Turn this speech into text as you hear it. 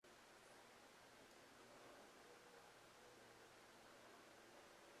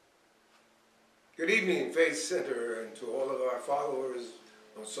Good evening, Faith Center, and to all of our followers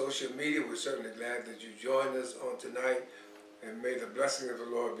on social media. We're certainly glad that you joined us on tonight, and may the blessing of the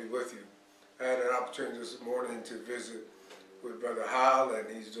Lord be with you. I had an opportunity this morning to visit with Brother Howell, and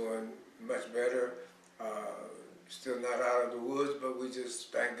he's doing much better. Still not out of the woods, but we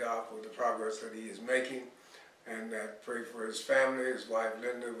just thank God for the progress that he is making, and that pray for his family. His wife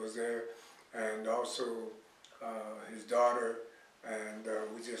Linda was there, and also his daughter, and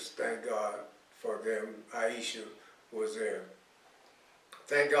we just thank God for them. Aisha was there.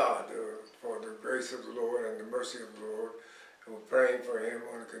 Thank God for the grace of the Lord and the mercy of the Lord. And we're praying for him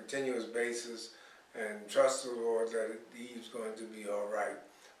on a continuous basis and trust the Lord that he's going to be all right.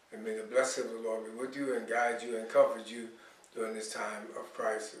 And may the blessing of the Lord be with you and guide you and comfort you during this time of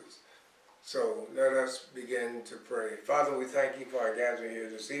crisis. So let us begin to pray. Father, we thank you for our gathering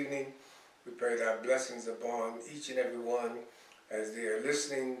here this evening. We pray thy blessings upon each and every one as they are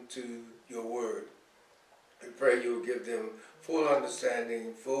listening to your word. We pray you will give them full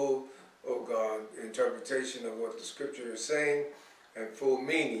understanding, full, oh God, interpretation of what the scripture is saying, and full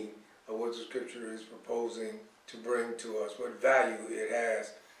meaning of what the scripture is proposing to bring to us, what value it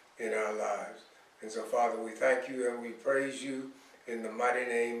has in our lives. And so, Father, we thank you and we praise you in the mighty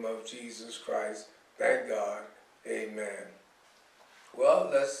name of Jesus Christ. Thank God. Amen. Well,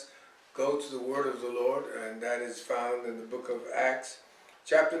 let's go to the word of the Lord, and that is found in the book of Acts,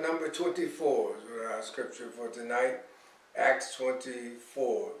 chapter number 24 is our scripture for tonight. Acts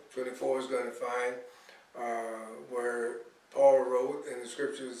 24. 24 is going to find where Paul wrote in the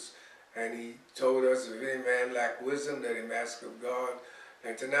scriptures, and he told us, if any man lack wisdom, let him ask of God.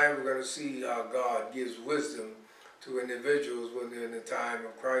 And tonight we're going to see how God gives wisdom to individuals when they're in a time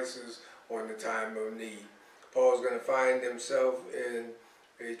of crisis or in a time of need. Paul's going to find himself in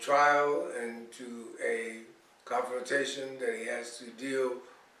a trial and to a confrontation that he has to deal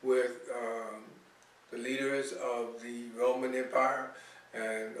with the leaders of the Roman Empire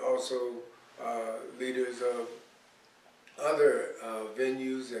and also leaders of other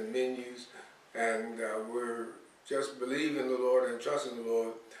venues and menus, and we're just believing the Lord and trusting the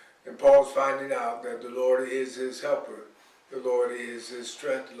Lord. And Paul's finding out that the Lord is his helper, the Lord is his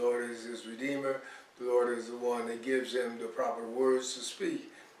strength, the Lord is his redeemer, the Lord is the one that gives him the proper words to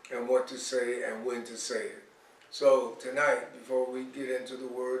speak and what to say and when to say it. So tonight, before we get into the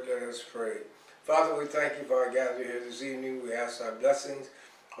word, let us pray. Father, we thank you for our gathering here this evening. We ask our blessings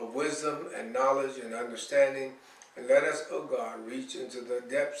of wisdom and knowledge and understanding. And let us, oh God, reach into the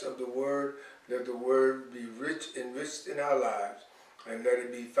depths of the word. Let the word be enriched in our lives. And let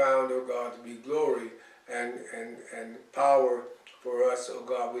it be found, oh God, to be glory and power for us, oh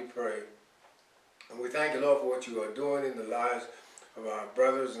God, we pray. And we thank you, Lord, for what you are doing in the lives of our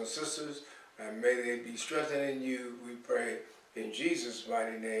brothers and sisters. And may they be strengthened in you, we pray, in Jesus'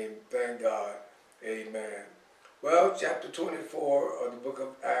 mighty name. Thank God. Amen. Well, chapter 24 of the book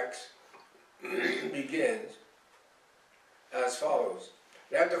of Acts begins as follows.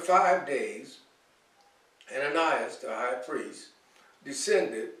 After 5 days, Ananias, the high priest,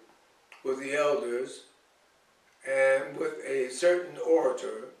 descended with the elders and with a certain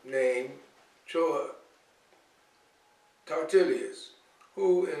orator named Tertullus,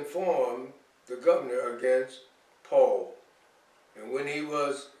 who informed the governor against Paul. And when he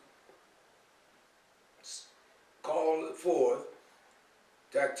was called forth,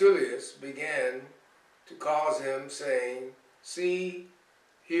 Tertullus began to cause him, saying, see,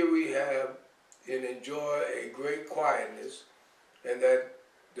 here we have and enjoy a great quietness, and that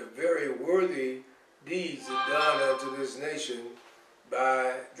the very worthy deeds are done unto this nation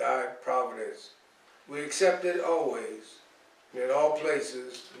by thy providence. We accept it always, and in all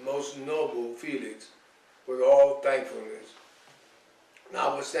places, most noble Felix, with all thankfulness.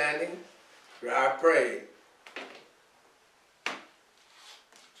 Notwithstanding, that I pray,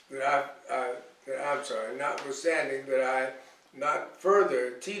 notwithstanding that I not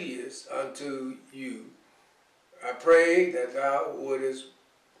further tedious unto you, I pray that thou wouldest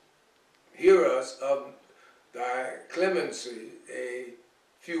hear us of thy clemency a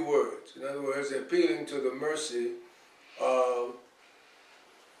few words. In other words, appealing to the mercy of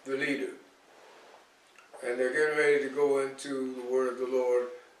the leader. And they're getting ready to go into the word of the Lord,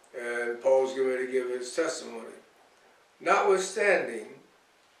 and Paul's getting ready to give his testimony. Notwithstanding,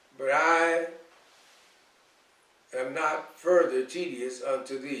 but I am not further tedious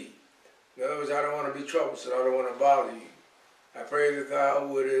unto thee. In other words, I don't want to be troublesome, I don't want to bother you. I pray that thou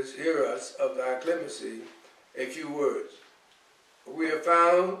wouldest hear us of thy clemency a few words. We have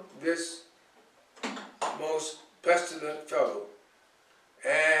found this most pestilent fellow,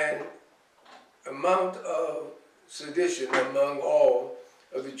 and amount of sedition among all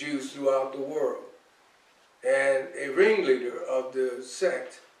of the Jews throughout the world. and a ringleader of the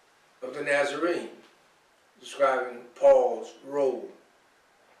sect of the Nazarene, describing Paul's role,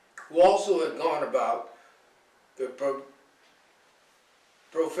 who also had gone about the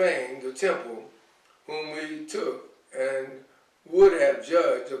profane the temple, whom we took and would have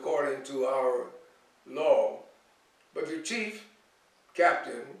judged according to our law. But the chief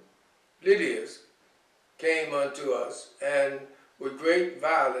captain, Lydius, came unto us, and with great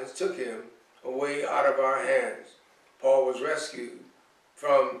violence took him away out of our hands. Paul was rescued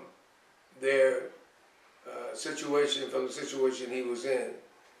from their situation, from the situation he was in.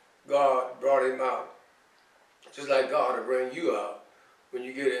 God brought him out, just like God will bring you out when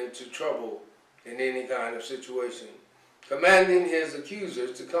you get into trouble in any kind of situation, commanding his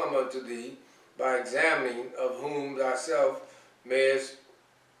accusers to come unto thee by examining of whom thyself mayest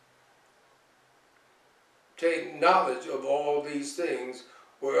take knowledge of all these things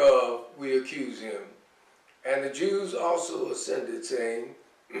whereof we accuse him. And the Jews also assented, saying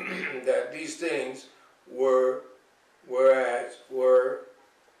that these things were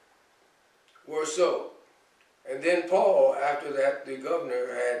so. And then Paul, after that the governor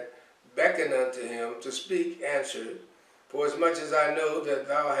had beckoned unto him to speak, answered, For as much as I know that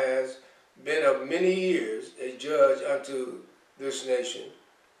thou hast been of many years a judge unto this nation,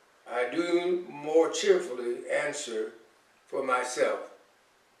 I do more cheerfully answer for myself.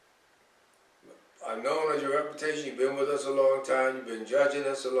 I've known of your reputation. You've been with us a long time. You've been judging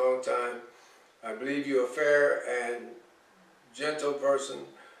us a long time. I believe you're a fair and gentle person,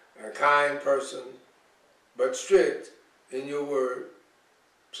 a kind person, but strict in your word.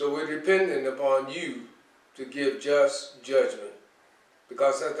 So we're dependent upon you to give just judgment,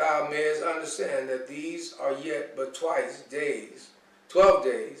 because that thou mayest understand that these are yet but 12 days,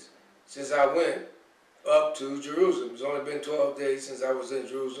 since I went up to Jerusalem. It's only been 12 days since I was in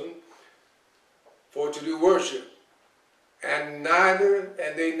Jerusalem for to do worship. And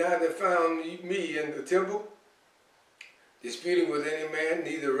they neither found me in the temple, disputing with any man,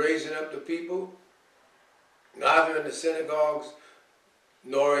 neither raising up the people, neither in the synagogues,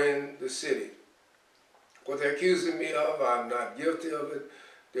 nor in the city. What they're accusing me of, I'm not guilty of it.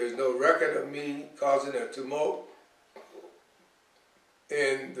 There's no record of me causing a tumult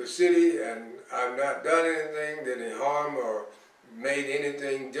in the city, and I've not done anything, did any harm, or made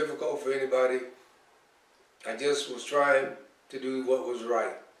anything difficult for anybody. I just was trying to do what was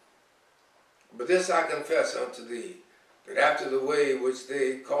right. But this I confess unto thee, that after the way which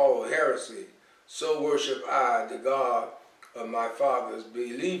they call heresy, so worship I the God of my fathers,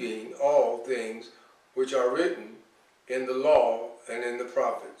 believing all things which are written in the law and in the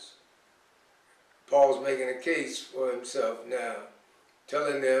prophets. Paul's making a case for himself now,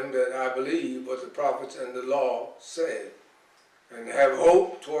 telling them that I believe what the prophets and the law said, and have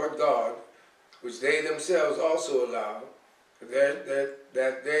hope toward God, which they themselves also allow, that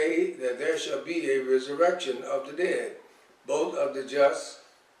there shall be a resurrection of the dead, both of the just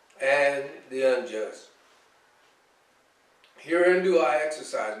and the unjust. Herein do I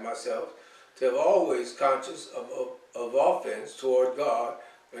exercise myself to have always conscious of offense toward God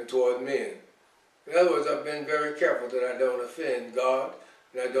and toward men. In other words, I've been very careful that I don't offend God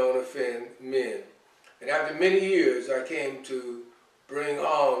and I don't offend men. And after many years, I came to bring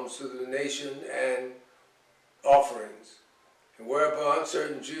alms to the nation and offerings. And whereupon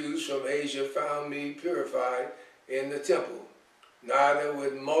certain Jews from Asia found me purified in the temple, neither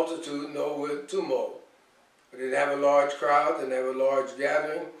with multitude nor with tumult. I didn't have a large crowd, didn't have a large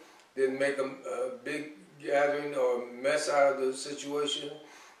gathering, didn't make a big gathering or mess out of the situation,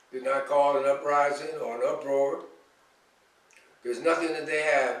 did not call an uprising or an uproar. There's nothing that they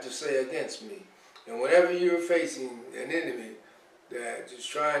have to say against me. And whenever you're facing an enemy that is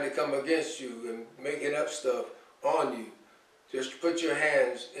trying to come against you and making up stuff on you, just put your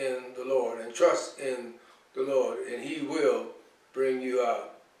hands in the Lord and trust in the Lord, and he will bring you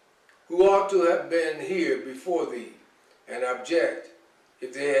out. Who ought to have been here before thee and object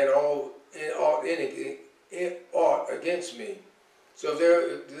if they had aught against me. So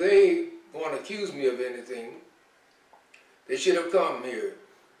if they want to accuse me of anything, they should have come here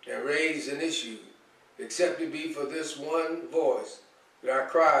and raised an issue, except it be for this one voice that I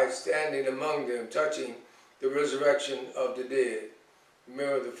cried standing among them, touching the resurrection of the dead.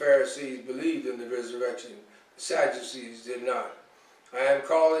 Remember, the Pharisees believed in the resurrection. The Sadducees did not. I am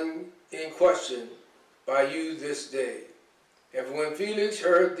calling in question by you this day. And when Felix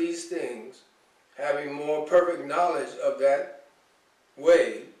heard these things, having more perfect knowledge of that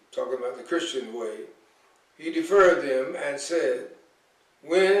way, talking about the Christian way, he deferred them and said,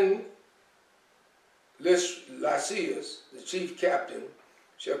 when Lysias, the chief captain,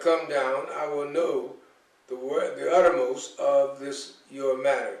 shall come down, I will know the uttermost of this your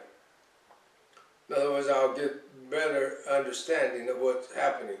matter. In other words, I'll get better understanding of what's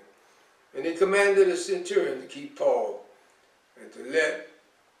happening. And he commanded a centurion to keep Paul and to let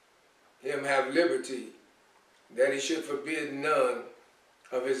him have liberty, that he should forbid none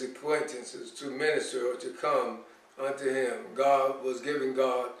of his acquaintances to minister or to come unto him. God was giving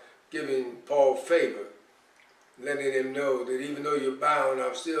Paul favor, letting him know that even though you're bound,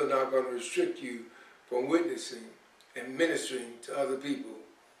 I'm still not going to restrict you from witnessing and ministering to other people.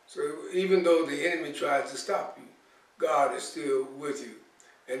 So even though the enemy tries to stop you, God is still with you.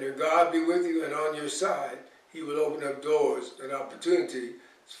 And if God be with you and on your side, he will open up doors and opportunities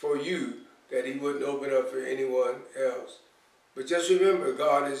for you that he wouldn't open up for anyone else. But just remember,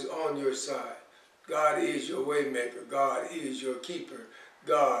 God is on your side. God is your way maker. God is your keeper.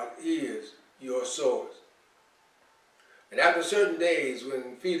 God is your source. And after certain days,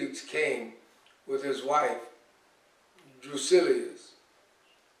 when Felix came with his wife, Drusilla,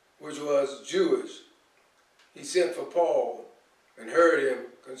 which was Jewish, he sent for Paul and heard him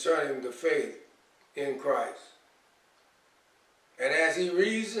concerning the faith in Christ. And as he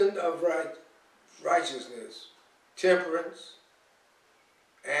reasoned of righteousness, temperance,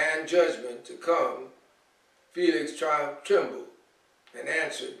 and judgment to come, Felix trembled and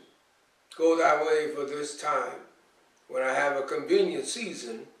answered, Go thy way for this time. When I have a convenient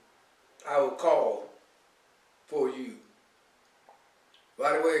season, I will call for you.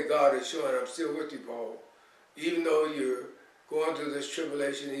 By the way, God is showing, I'm still with you, Paul. Even though you're going through this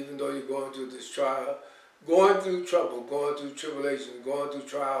tribulation, even though you're going through this trial, going through trouble, going through tribulation, going through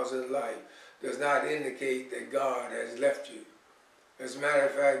trials in life, does not indicate that God has left you. As a matter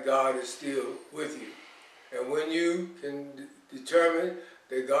of fact, God is still with you. And when you can determine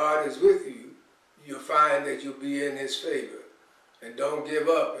that God is with you, you'll find that you'll be in his favor. And don't give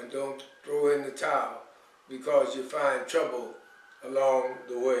up and don't throw in the towel because you find trouble along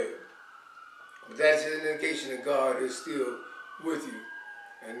the way. But that's an indication that God is still with you.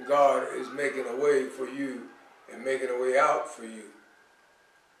 And God is making a way for you and making a way out for you.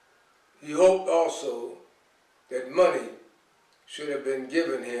 He hoped also that money should have been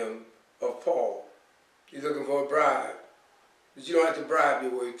given him of Paul. He's looking for a bribe. But you don't have to bribe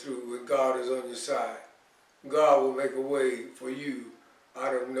your way through when God is on your side. God will make a way for you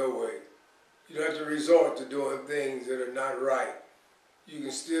out of no way. You don't have to resort to doing things that are not right. You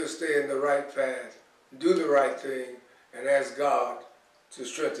can still stay in the right path, do the right thing, and ask God to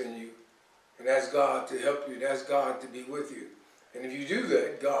strengthen you, and ask God to help you, and ask God to be with you. And if you do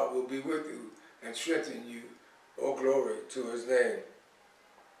that, God will be with you and strengthen you. Oh, glory to his name.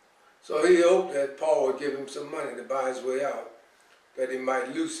 So he hoped that Paul would give him some money to buy his way out, that he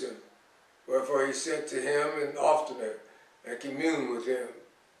might loose him. Wherefore he sent to him and oftener and communed with him.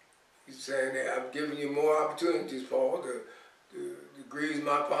 He's saying, I'm giving you more opportunities, Paul, to grease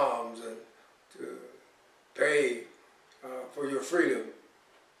my palms and to pay for your freedom.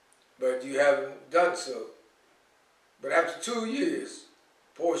 But you haven't done so. But after 2 years,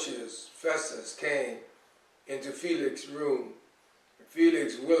 Porcius Festus came into Felix's room. And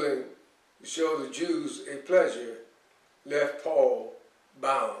Felix, willing to show the Jews a pleasure, left Paul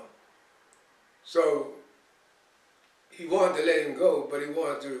bound. So he wanted to let him go, but he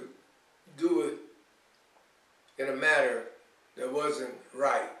wanted to do it in a manner that wasn't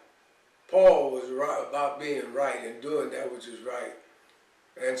right. Paul was right about being right and doing that which was right.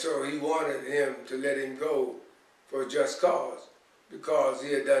 And so he wanted him to let him go for a just cause, because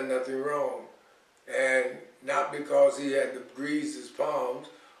he had done nothing wrong. And not because he had to grease his palms,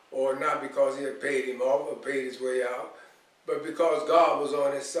 or not because he had paid him off or paid his way out, but because God was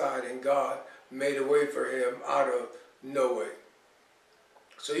on his side and God made a way for him out of no way.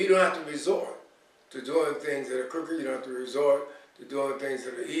 So you don't have to resort to doing things that are crooked. You don't have to resort to doing things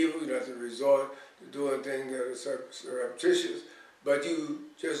that are evil. You don't have to resort to doing things that are surreptitious. But you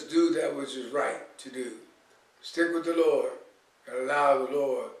just do that which is right to do. Stick with the Lord and allow the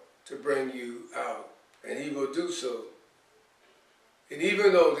Lord to bring you out. And he will do so. And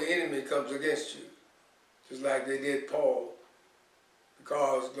even though the enemy comes against you, just like they did Paul,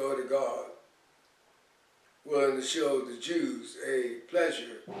 because, glory to God, willing to show the Jews a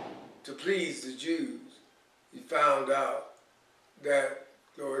pleasure, to please the Jews, he found out that,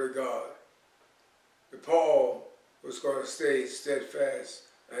 glory to God, that Paul was going to stay steadfast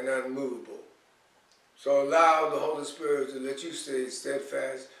and unmovable. So allow the Holy Spirit to let you stay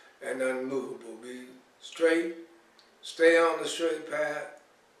steadfast and unmovable. Be straight, stay on the straight path,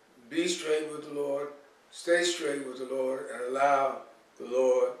 be straight with the Lord, stay straight with the Lord, and allow the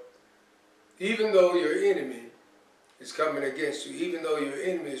Lord, even though your enemy is coming against you, even though your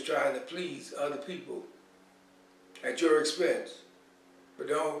enemy is trying to please other people, at your expense. But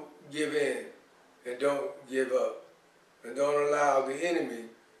don't give in and don't give up. And don't allow the enemy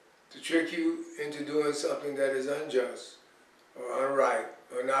to trick you into doing something that is unjust or unright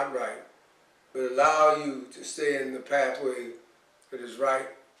or not right. But allow you to stay in the pathway that is right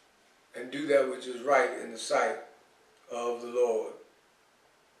and do that which is right in the sight of the Lord.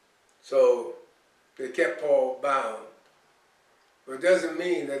 So they kept Paul bound. But it doesn't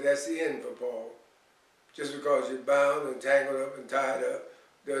mean that that's the end for Paul. Just because you're bound and tangled up and tied up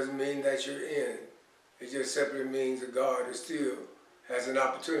doesn't mean that you're in. It just simply means that God still has an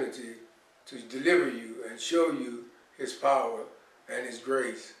opportunity to deliver you and show you his power and his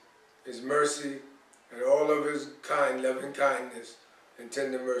grace, his mercy, and all of his loving kindness and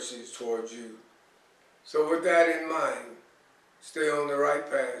tender mercies towards you. So with that in mind, stay on the right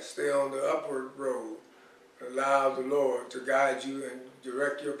path, stay on the upward road. Allow the Lord to guide you and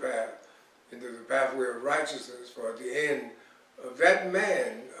direct your path into the pathway of righteousness, for at the end of that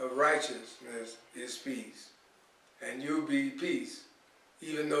man of righteousness is peace. And you'll be peace.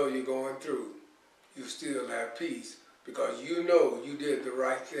 Even though you're going through, you still have peace because you know you did the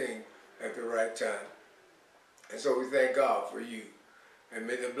right thing at the right time. And so we thank God for you. And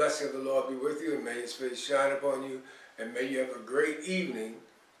may the blessing of the Lord be with you, and may his face shine upon you, and may you have a great evening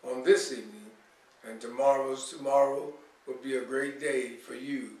on this evening. And tomorrow will be a great day for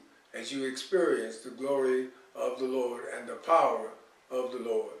you as you experience the glory of the Lord and the power of the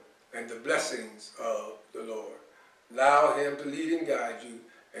Lord and the blessings of the Lord. Allow him to lead and guide you,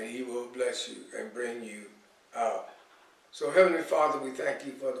 and he will bless you and bring you out. So Heavenly Father, we thank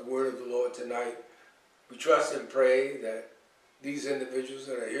you for the word of the Lord tonight. We trust and pray that these individuals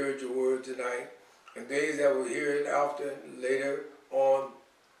that have heard your word tonight and those that will hear it after later on,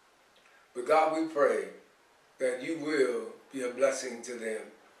 but God, we pray that you will be a blessing to them.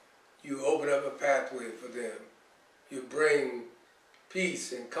 You open up a pathway for them. You bring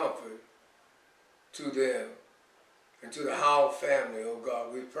peace and comfort to them and to the Howe family, oh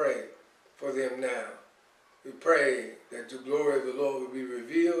God. We pray for them now. We pray that the glory of the Lord will be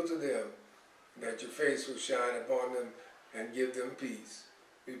revealed to them, and that your face will shine upon them and give them peace.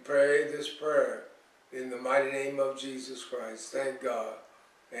 We pray this prayer in the mighty name of Jesus Christ. Thank God.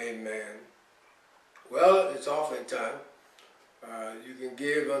 Amen. Well, it's offering time. You can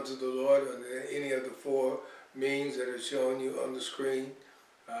give unto the Lord on any of the four means that are shown you on the screen.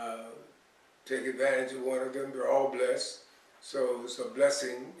 Take advantage of one of them. They're all blessed. So it's a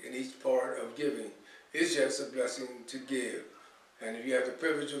blessing in each part of giving. It's just a blessing to give. And if you have the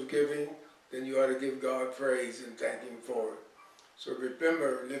privilege of giving, then you ought to give God praise and thank him for it. So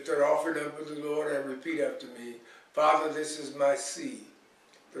remember, lift that offering up to the Lord and repeat after me. Father, this is my seed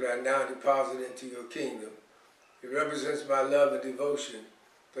that I now deposit into your kingdom. It represents my love and devotion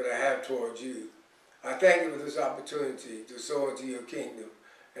that I have towards you. I thank you for this opportunity to sow into your kingdom,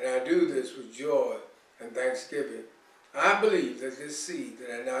 and I do this with joy and thanksgiving. I believe that this seed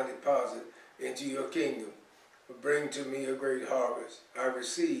that I now deposit into your kingdom will bring to me a great harvest. I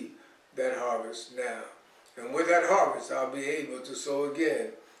receive that harvest now. And with that harvest, I'll be able to sow again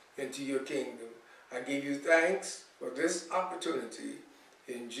into your kingdom. I give you thanks for this opportunity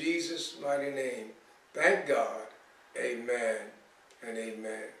in Jesus' mighty name. Thank God. Amen and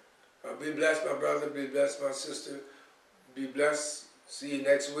amen. Be blessed, my brother. Be blessed, my sister. Be blessed. See you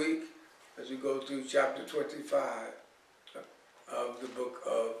next week as we go through chapter 25 of the book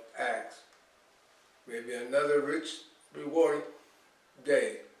of Acts. Maybe another rich, rewarding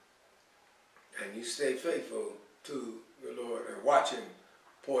day. And you stay faithful to the Lord and watch him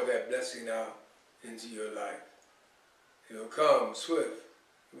pour that blessing out into your life. It will come swift.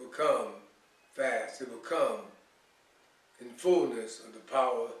 It will come fast. It will come in fullness of the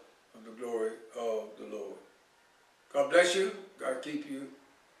power of the glory of the Lord. God bless you. God keep you.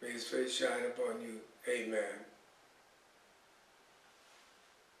 May his face shine upon you. Amen.